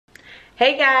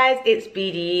Hey guys, it's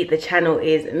Beedie. The channel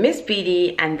is Miss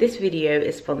Beedie and this video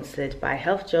is sponsored by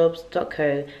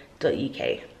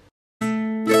healthjobs.co.uk.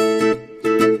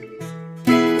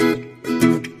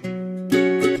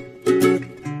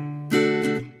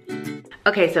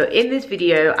 Okay, so in this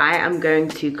video, I am going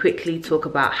to quickly talk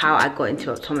about how I got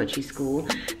into optometry school.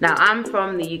 Now, I'm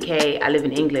from the UK, I live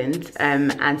in England,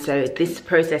 and so this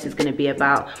process is going to be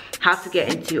about how to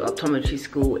get into optometry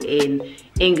school in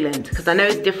England, because I know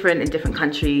it's different in different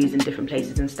countries and different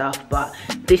places and stuff, but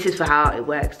this is for how it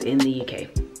works in the UK.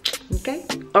 Okay.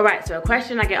 All right, so a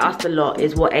question I get asked a lot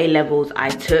is what A-levels I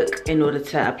took in order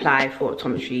to apply for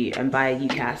optometry and by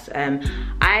UCAS.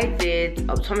 I did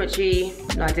optometry,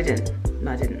 no I didn't.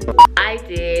 I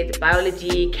did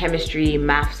biology, chemistry,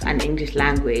 maths and English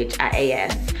language at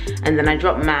AS, and then I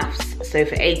dropped maths. So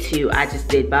for A2, I just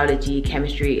did biology,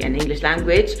 chemistry and English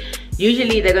language.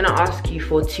 Usually they're gonna ask you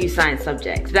for 2 science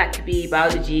subjects. That could be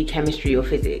biology, chemistry or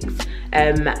physics.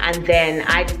 And then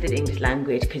I just did English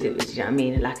language because it was, you know what I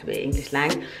mean, like a bit of English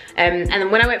lang. And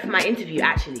then when I went for my interview,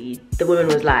 actually, the woman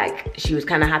was like, she was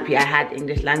kind of happy I had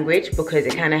English language because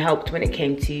it kind of helped when it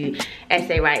came to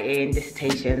essay writing,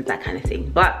 dissertations, that kind of thing.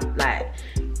 But like,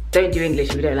 don't do English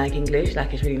if you don't like English.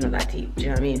 Like, it's really not that deep, do you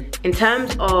know what I mean? In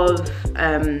terms of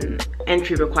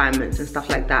entry requirements and stuff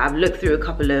like that, I've looked through a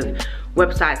couple of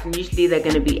websites and usually they're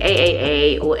going to be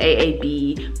AAA or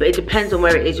AAB, but it depends on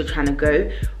where it is you're trying to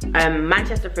go.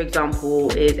 Manchester, for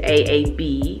example, is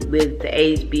AAB with the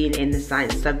A's being in the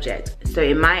science subject. So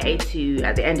in my A2,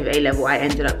 at the end of A-level, I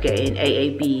ended up getting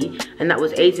AAB, and that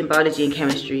was A's in biology and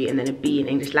chemistry and then a B in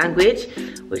English language,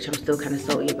 which I'm still kind of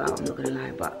salty about, I'm not going to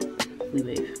lie, but we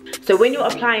move. So when you're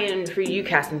applying for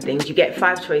UCAS and things, you get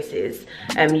 5 choices.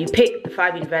 You pick the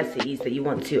 5 universities that you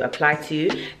want to apply to.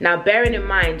 Now, bearing in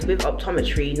mind with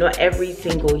optometry, not every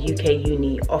single UK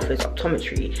uni offers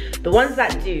optometry. The ones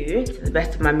that do, to the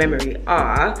best of my memory,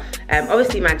 are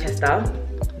obviously Manchester,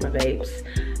 my babes,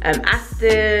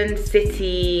 Aston,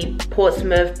 City,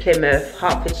 Portsmouth, Plymouth,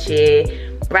 Hertfordshire,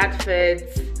 Bradford,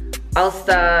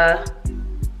 Ulster,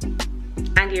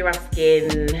 Anglia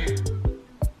Ruskin,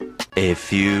 a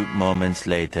few moments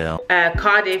later.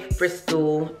 Cardiff,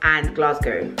 Bristol and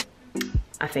Glasgow,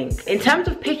 I think. In terms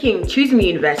of choosing the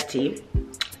university,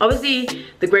 obviously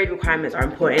the grade requirements are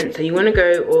important. So you want to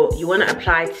go, or you want to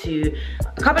apply to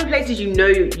a couple of places you know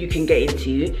you can get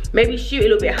into. Maybe shoot a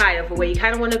little bit higher for where you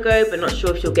kind of want to go but not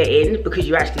sure if you'll get in, because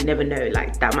you actually never know,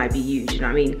 like that might be you, do you know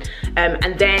what I mean?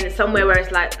 And then somewhere where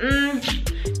it's like,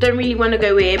 don't really want to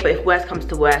go here, but if worst comes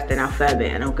to worst, then I'll firm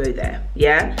it and I'll go there,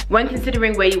 yeah? When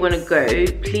considering where you want to go,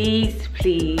 please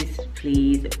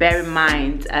bear in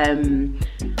mind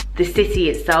the city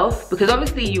itself, because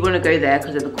obviously you want to go there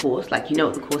because of the course, like you know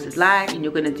what the course is like and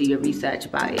you're going to do your research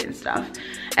about it and stuff.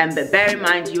 But bear in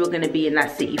mind you are going to be in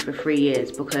that city for 3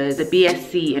 years, because the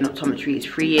BSc in optometry is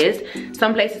 3 years.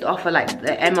 Some places offer like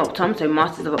the M-Optom, so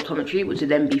Masters of Optometry, which would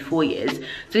then be 4 years.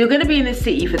 So you're going to be in this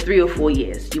city for 3 or 4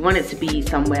 years. You want it to be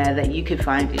somewhere that you could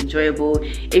find enjoyable.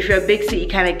 If you're a big city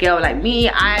kind of girl like me,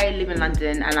 I live in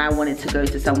London and I wanted to go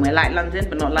to somewhere like London,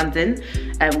 but not London,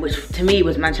 which to me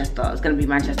was Manchester. It was going to be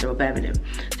Manchester or Birmingham.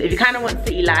 So if you kind of want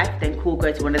city life, then cool,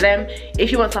 go to one of them.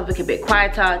 If you want something a bit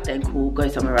quieter, then cool, go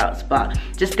somewhere else. But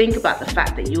just think about the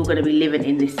fact that you're going to be living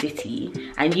in this city,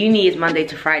 and uni is Monday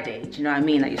to Friday, do you know what I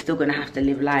mean? Like, you're still going to have to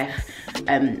live life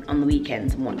on the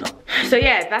weekends and whatnot. So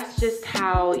yeah, that's just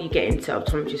how you get into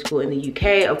optometry school in the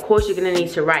UK. Of course, you're going to need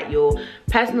to write your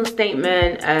personal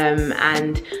statement,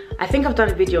 and I think I've done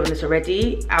a video on this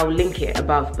already. I'll link it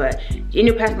above, but in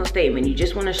your personal statement, you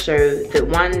just want to show that,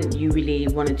 one, you really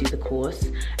want to do the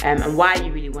course, and why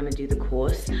you really want to do the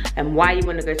course, and why you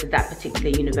want to go to that particular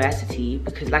university,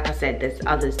 because like I said, there's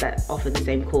others that offer the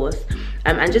same course,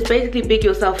 and just basically big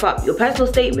yourself up. Your personal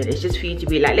statement is just for you to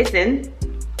be like, listen,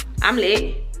 I'm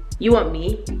lit, you want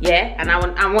me, yeah, and I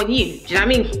want you, do you know what I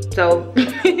mean? So,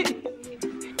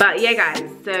 but yeah guys,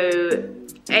 so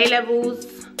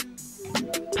A-levels,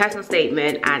 personal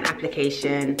statement and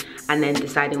application, and then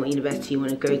deciding what university you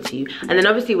want to go to, and then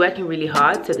obviously working really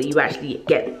hard so that you actually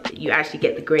get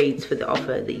the grades for the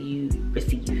offer that you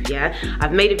receive, yeah?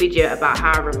 I've made a video about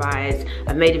how I revise.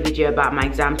 I've made a video about my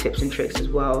exam tips and tricks as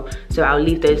well, so I'll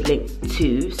leave those links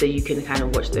too so you can kind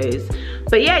of watch those.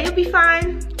 But yeah, you'll be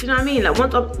fine, do you know what I mean? Like,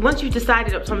 once you've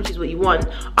decided optometry is what you want.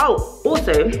 Oh,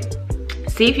 also,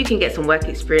 see if you can get some work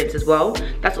experience as well.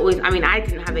 That's always, I mean, I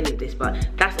didn't have any of this, but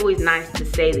that's always nice to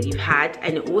say that you've had,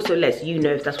 and it also lets you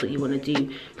know if that's what you want to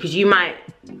do, because you might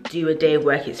do a day of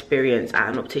work experience at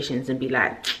an optician's and be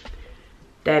like,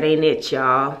 that ain't it,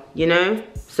 y'all, you know?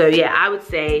 So yeah, I would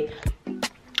say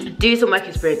do some work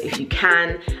experience if you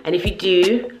can, and if you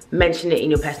do, mention it in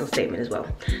your personal statement as well.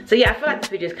 So yeah, I feel like this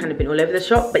video has kind of been all over the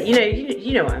shop, but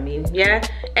you know what I mean. Yeah,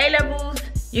 A-levels,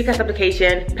 UCAS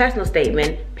application, personal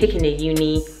statement, picking a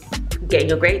uni, getting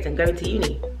your grades and going to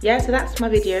uni. Yeah, so that's my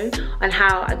video on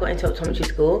how I got into optometry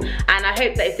school, and I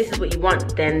hope that if this is what you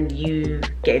want, then you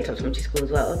get into optometry school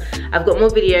as well. I've got more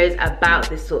videos about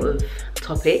this sort of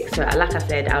topic, so like I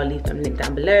said, I'll leave them linked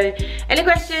down below. Any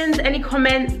questions, any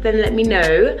comments, then let me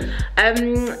know.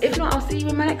 If not, I'll see you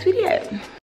in my next video.